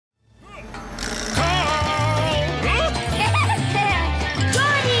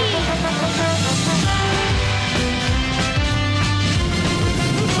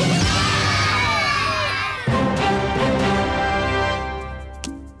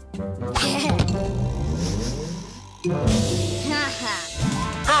Karl!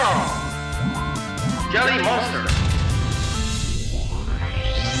 Jelly monster!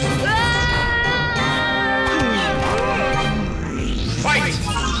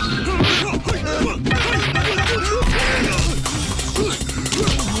 Fight!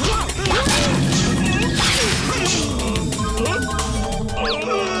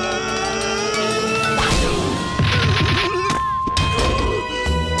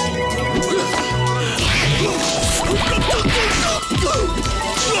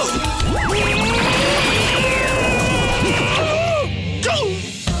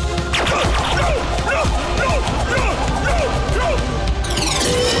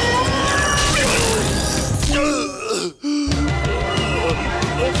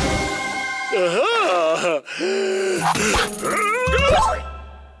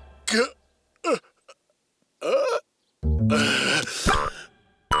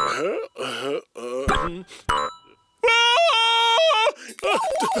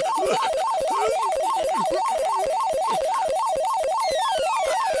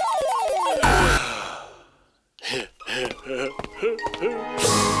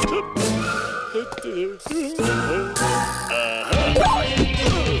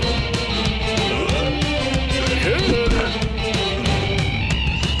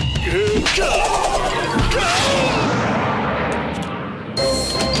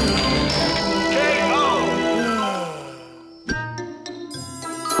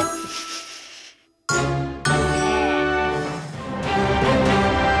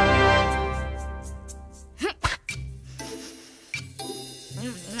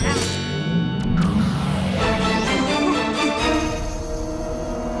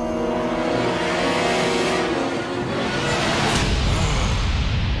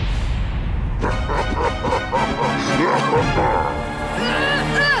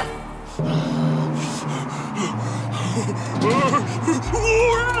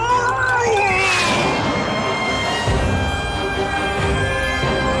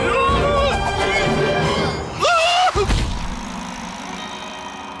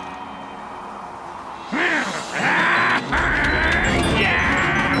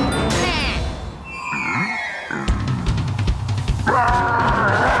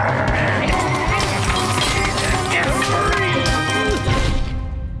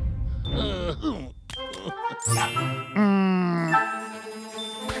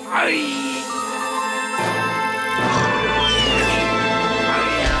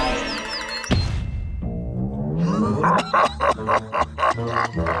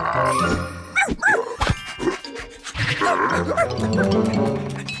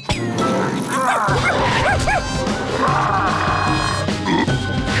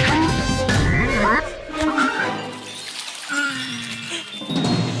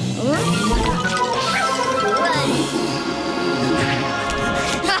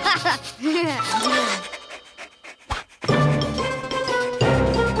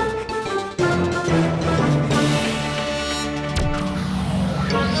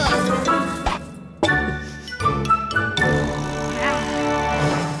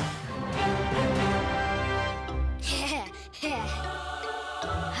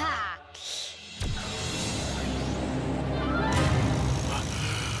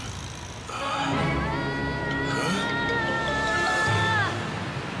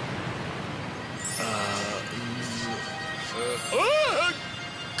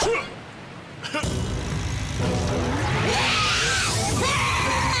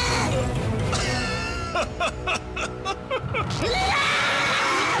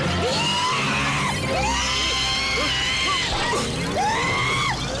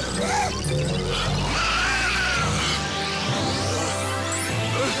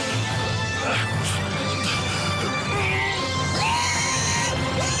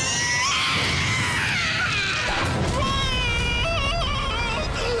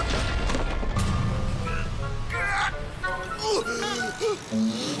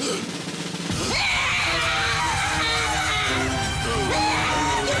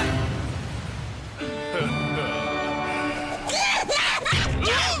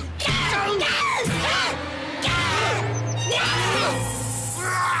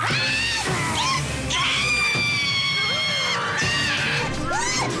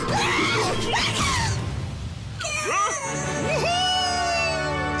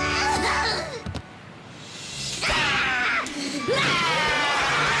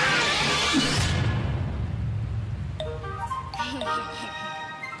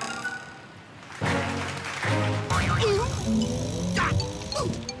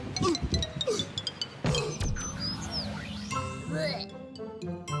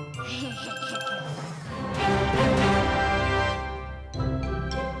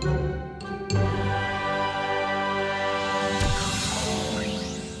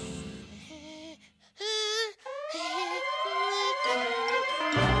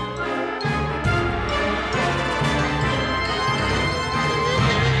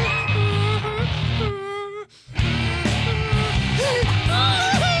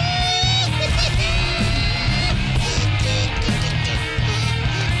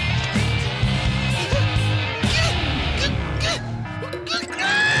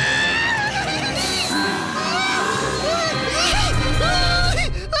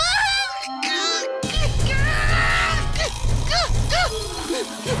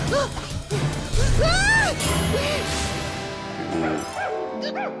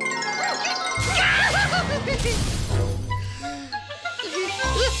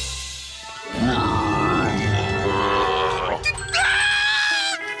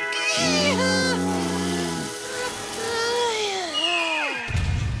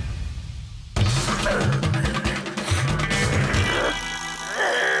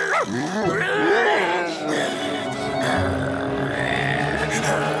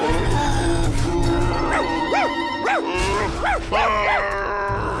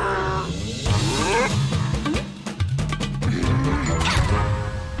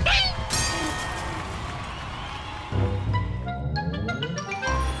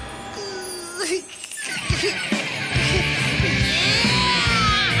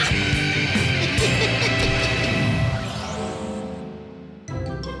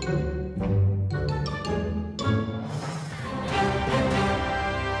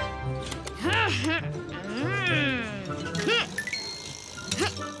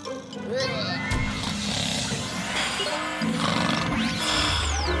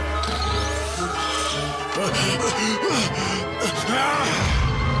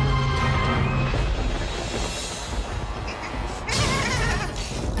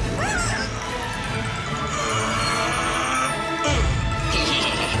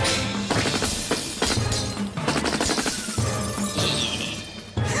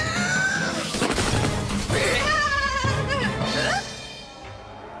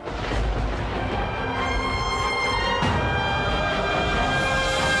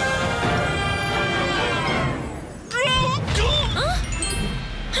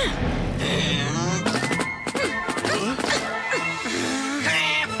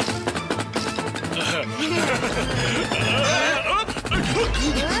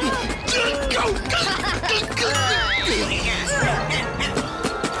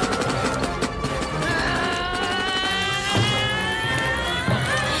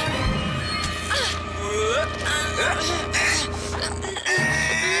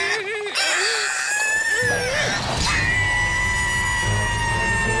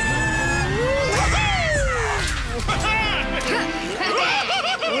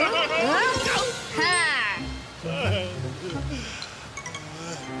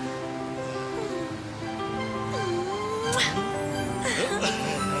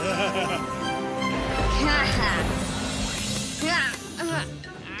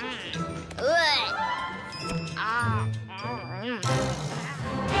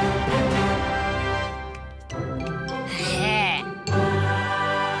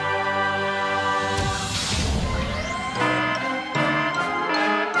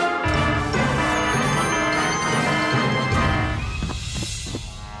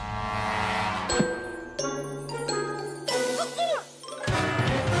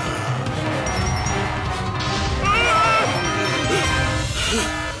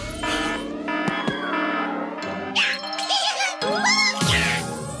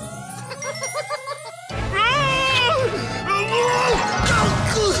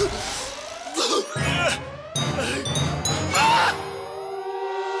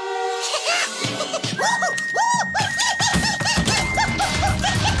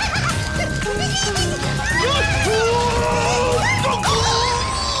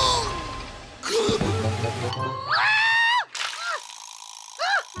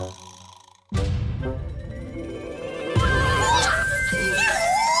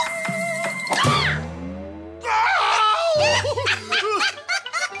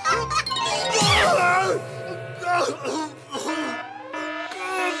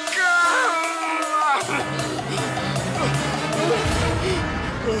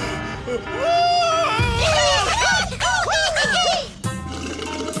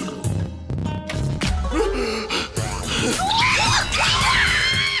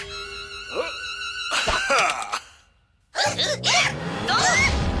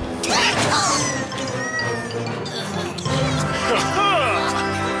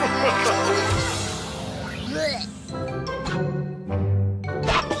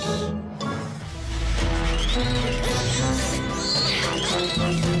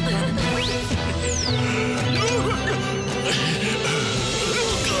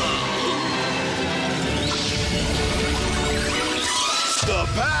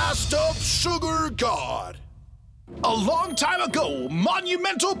 God. A long time ago,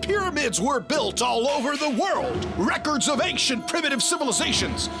 monumental pyramids were built all over the world. Records of ancient primitive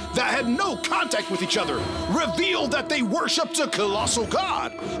civilizations that had no contact with each other revealed that they worshipped a colossal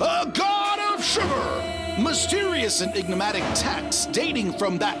god, a god of sugar. Mysterious and enigmatic texts dating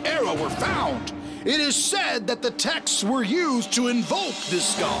from that era were found. It is said that the texts were used to invoke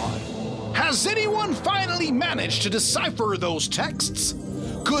this god. Has anyone finally managed to decipher those texts?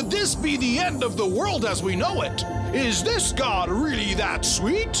 Could this be the end of the world as we know it? Is this God really that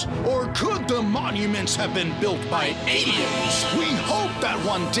sweet? Or could the monuments have been built by aliens? We hope that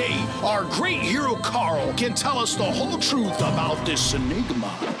one day our great hero Karl can tell us the whole truth about this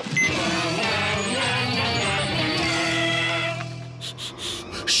enigma.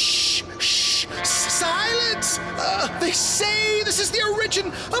 Shh, shh, silence! They say this is the origin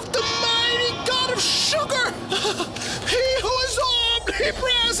of the mighty god of sugar! He who is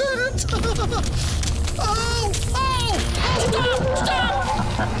omnipresent! Oh, stop!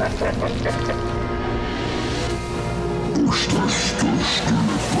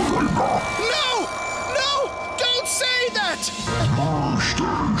 No, don't say that!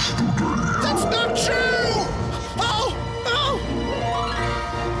 That's not true! Oh!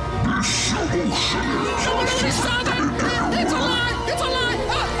 Nobody saw that! It's a lie! It's a lie!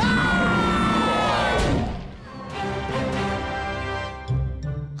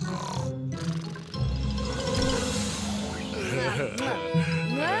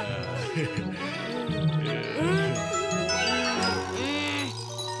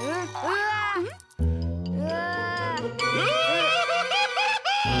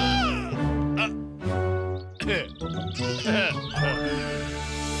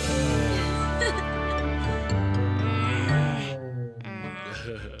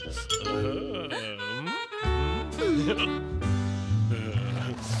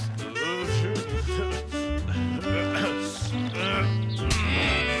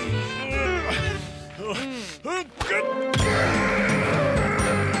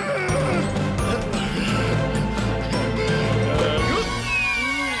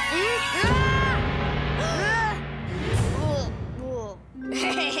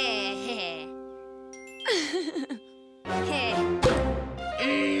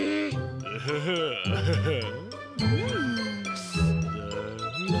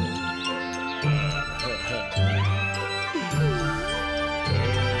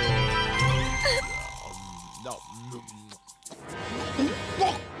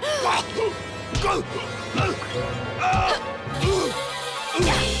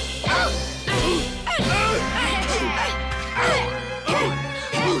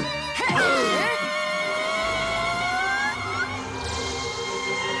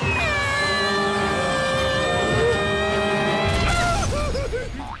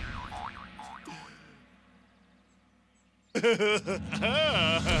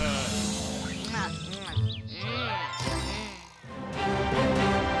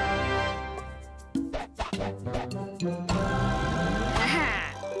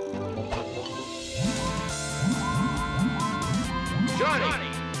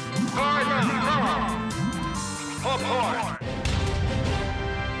 Johnny! Karl! Popcorn!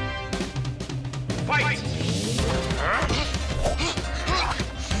 Fight!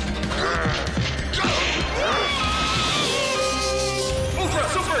 Ultra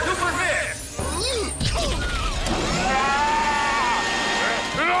Super Duper Mix!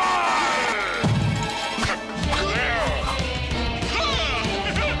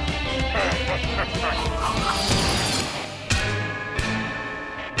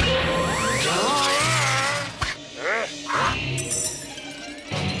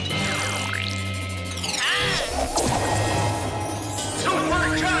 Super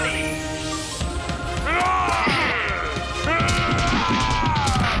Johnny!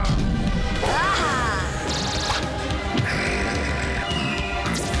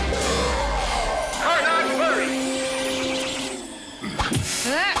 Karl Furry!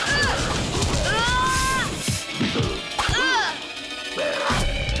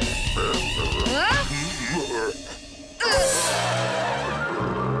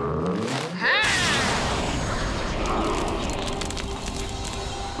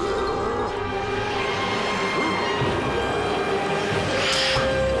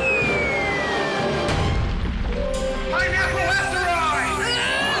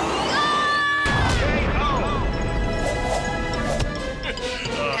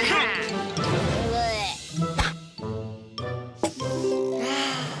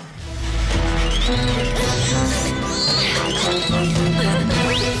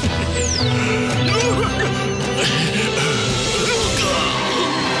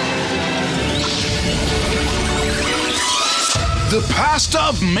 The past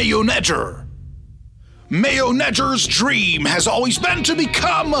of Mayonnaise. Mayonnaise's dream has always been to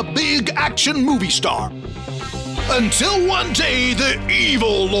become a big action movie star. Until one day, the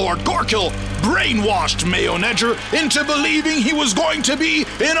evil Lord Gorkil brainwashed Mayonnaise into believing he was going to be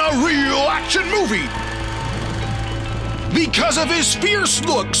in a real action movie. Because of his fierce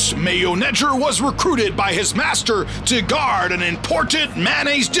looks, Mayonnaise was recruited by his master to guard an important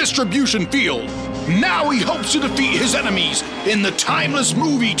mayonnaise distribution field. Now he hopes to defeat his enemies in the timeless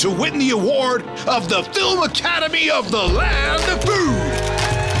movie to win the award of the Film Academy of the Land of Food.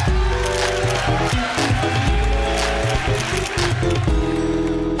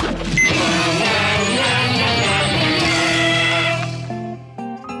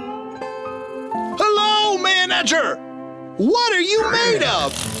 Hello, Mayonnaise! What are you made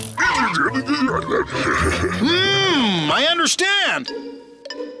of? I understand.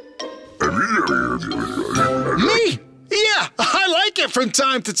 Me? Yeah, I like it from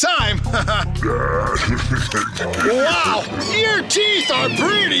time to time. Wow, your teeth are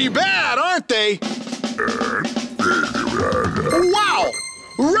pretty bad, aren't they? Wow,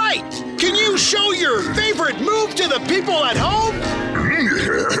 right. Can you show your favorite move to the people at home?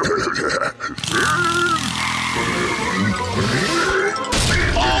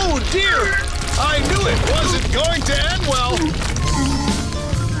 Oh dear, I knew it wasn't going to end well.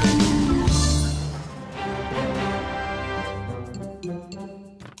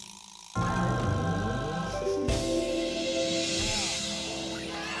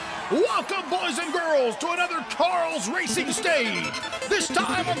 Welcome, boys and girls, to another Karl's Racing Stage. This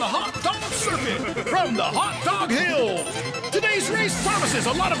time on the Hot Dog Circuit from the Hot Dog Hills. Today's race promises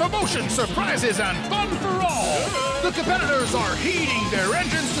a lot of emotion, surprises, and fun for all. The competitors are heating their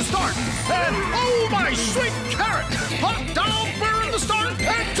engines to start. And oh my sweet carrot! Hot Dog burned the start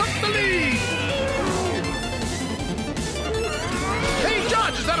and took the lead. Hey,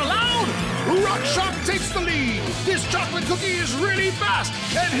 Judge, is that allowed? Rock Shock takes the lead. This chocolate cookie is really fast,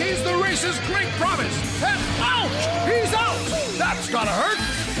 and he's the race's great promise. And ouch! He's out! That's gotta hurt.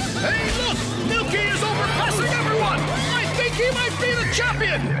 Hey, look! Milky is overpassing everyone! I think he might be the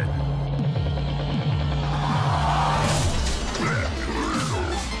champion!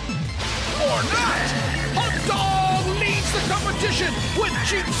 Or not! Hot Dog leads the competition with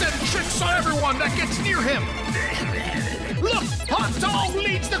cheats and tricks on everyone that gets near him. Look, Hot Dog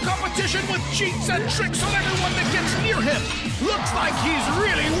leads the competition with cheats and tricks on everyone that gets near him. Looks like he's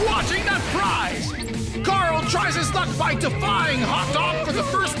really watching that prize. Karl tries his luck by defying Hot Dog for the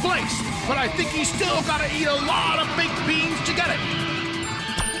first place, but I think he's still gotta eat a lot of baked beans to get it.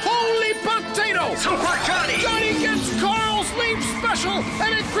 Holy potato! Super Johnny! Johnny gets Karl's lead special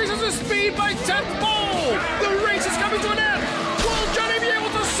and increases his speed by 10-fold. The race is coming to an end. Will Johnny be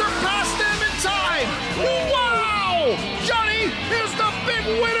able to surpass them in time? Wow! Johnny is the big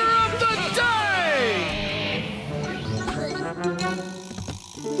winner of the day!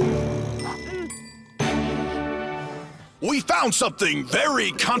 We found something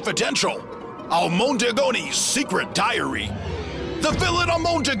very confidential. Almondegoni's secret diary. The villain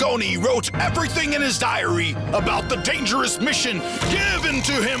Almondegoni wrote everything in his diary about the dangerous mission given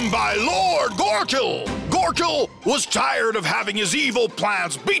to him by Lord Gorkil. Gorkil was tired of having his evil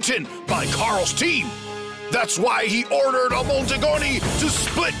plans beaten by Karl's team. That's why he ordered Almondegoni to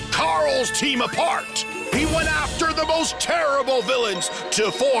split Karl's team apart. He went after the most terrible villains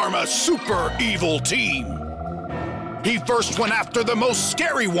to form a super evil team. He first went after the most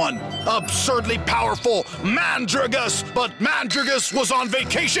scary one, absurdly powerful Mandragus, but Mandragus was on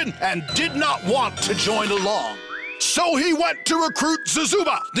vacation and did not want to join along. So he went to recruit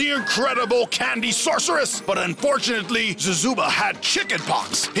Zuzuba, the incredible candy sorceress. But unfortunately, Zuzuba had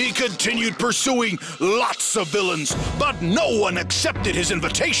chickenpox. He continued pursuing lots of villains, but no one accepted his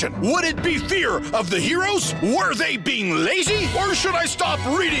invitation. Would it be fear of the heroes? Were they being lazy? Or should I stop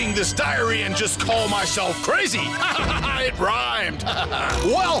reading this diary and just call myself crazy? It rhymed.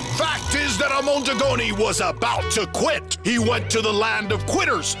 Well, fact is that Almondegoni was about to quit. He went to the land of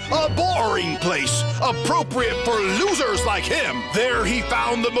quitters, a boring place, appropriate for losers like him. There he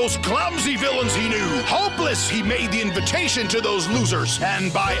found the most clumsy villains he knew. Hopeless, he made the invitation to those losers,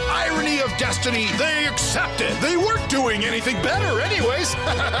 and by irony of destiny, they accepted. They weren't doing anything better anyways.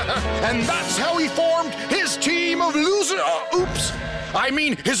 And that's how he formed his team of losers.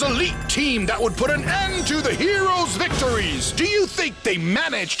 His elite team that would put an end to the heroes' victories. Do you think they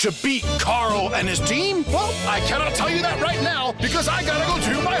managed to beat Karl and his team? Well, I cannot tell you that right now because I gotta go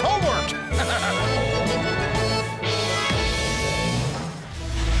do my homework.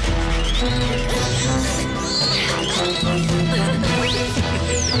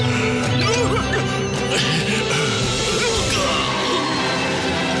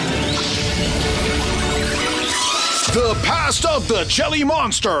 The past of the Jelly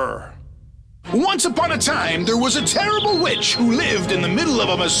Monster. Once upon a time, there was a terrible witch who lived in the middle of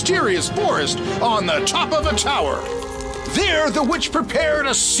a mysterious forest on the top of a tower. There, the witch prepared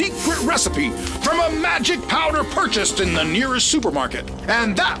a secret recipe from a magic powder purchased in the nearest supermarket.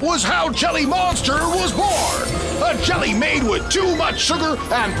 And that was how Jelly Monster was born. A jelly made with too much sugar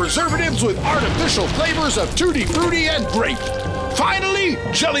and preservatives with artificial flavors of tutti frutti and grape. Finally,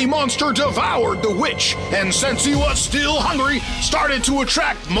 Jelly Monster devoured the witch, and since he was still hungry, started to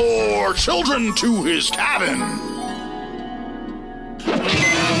attract more children to his cabin.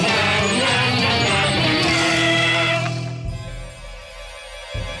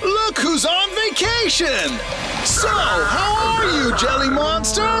 Look who's on vacation! So, how are you, Jelly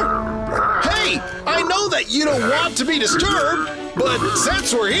Monster? Hey, I know that you don't want to be disturbed, but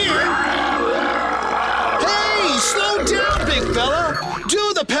since we're here... Hey, slow down, big fella!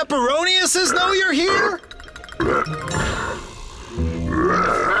 Do the pepperoniuses know you're here?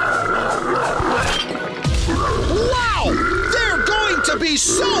 Wow! They're going to be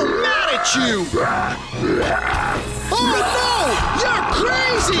so mad at you! Oh no! You're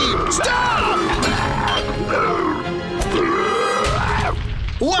crazy! Stop!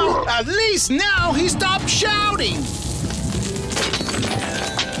 Well, at least now he stopped shouting!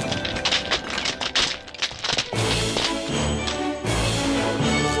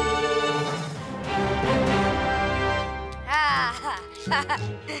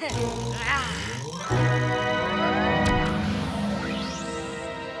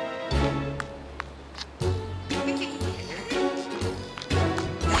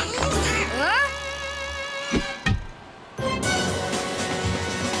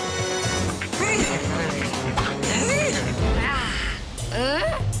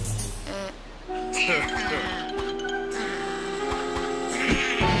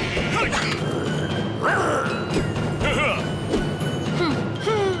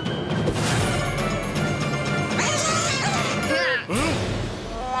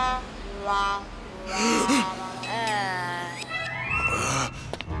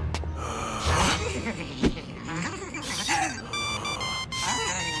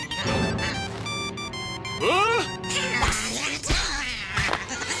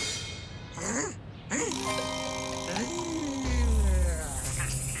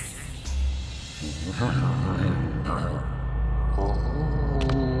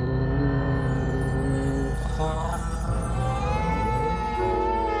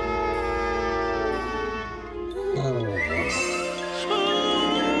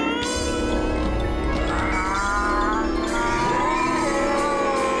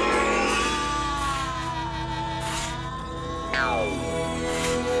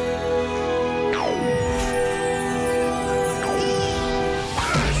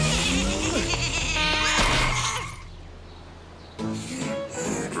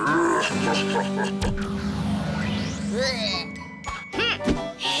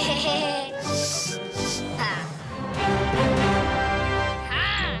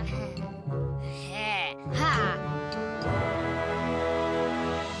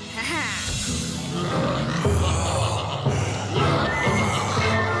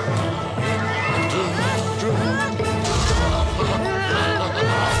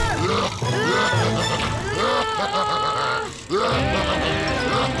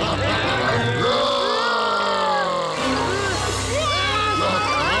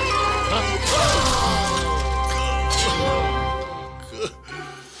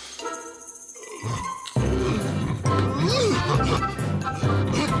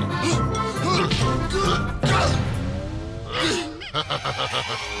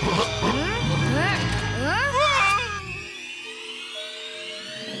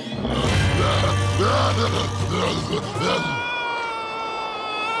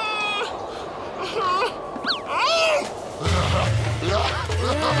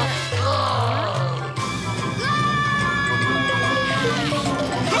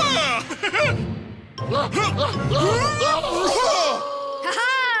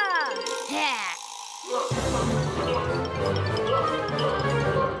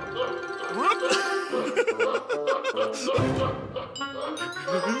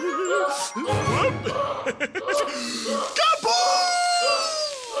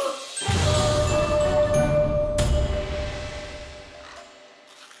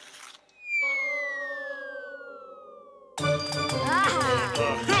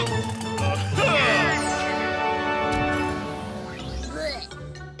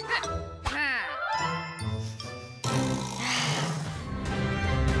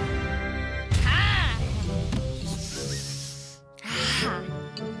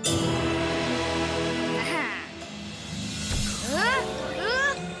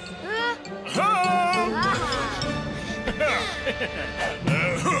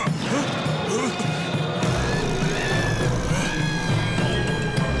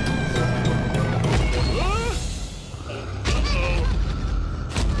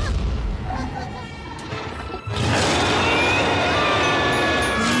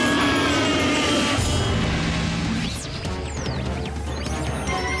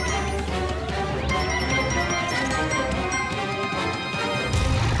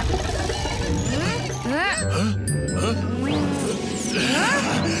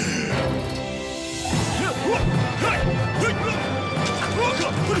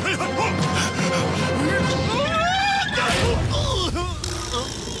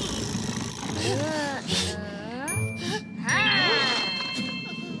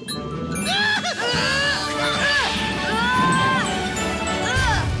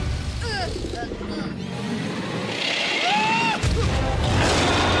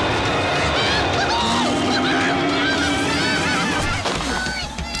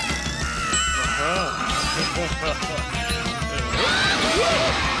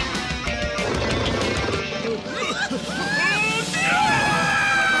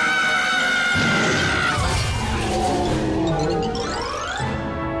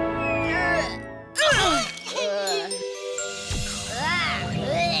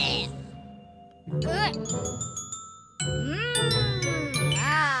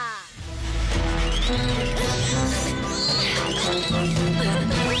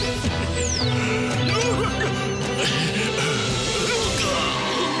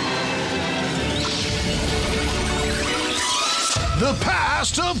 The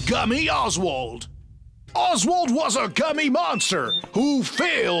past of Gummy Oswald. Oswald was a gummy monster who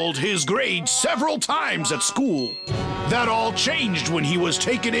failed his grades several times at school. That all changed when he was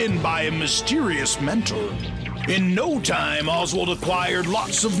taken in by a mysterious mentor. In no time, Oswald acquired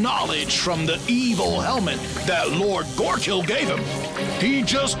lots of knowledge from the evil helmet that Lord Gorkill gave him. He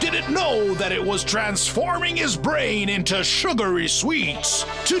just didn't know that it was transforming his brain into sugary sweets.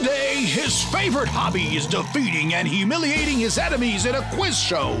 Today, his favorite hobby is defeating and humiliating his enemies in a quiz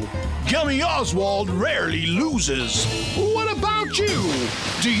show. Gummy Oswald rarely loses. What about you?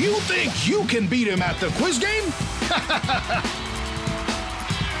 Do you think you can beat him at the quiz game?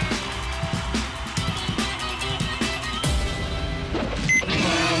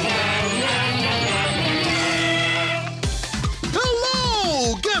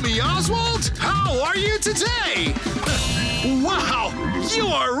 Hello, Gummy Oswald! How are you today? Wow, you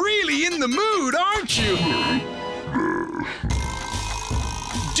are really in the mood, aren't you?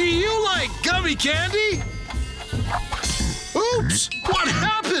 Do you like gummy candy? Oops, what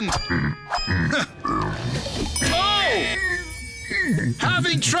happened? Oh!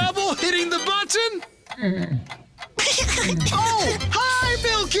 Having trouble hitting the button? Oh, hi,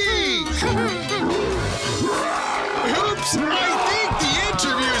 Milky! Oops, I think the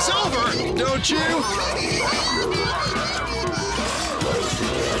interview's over, don't you?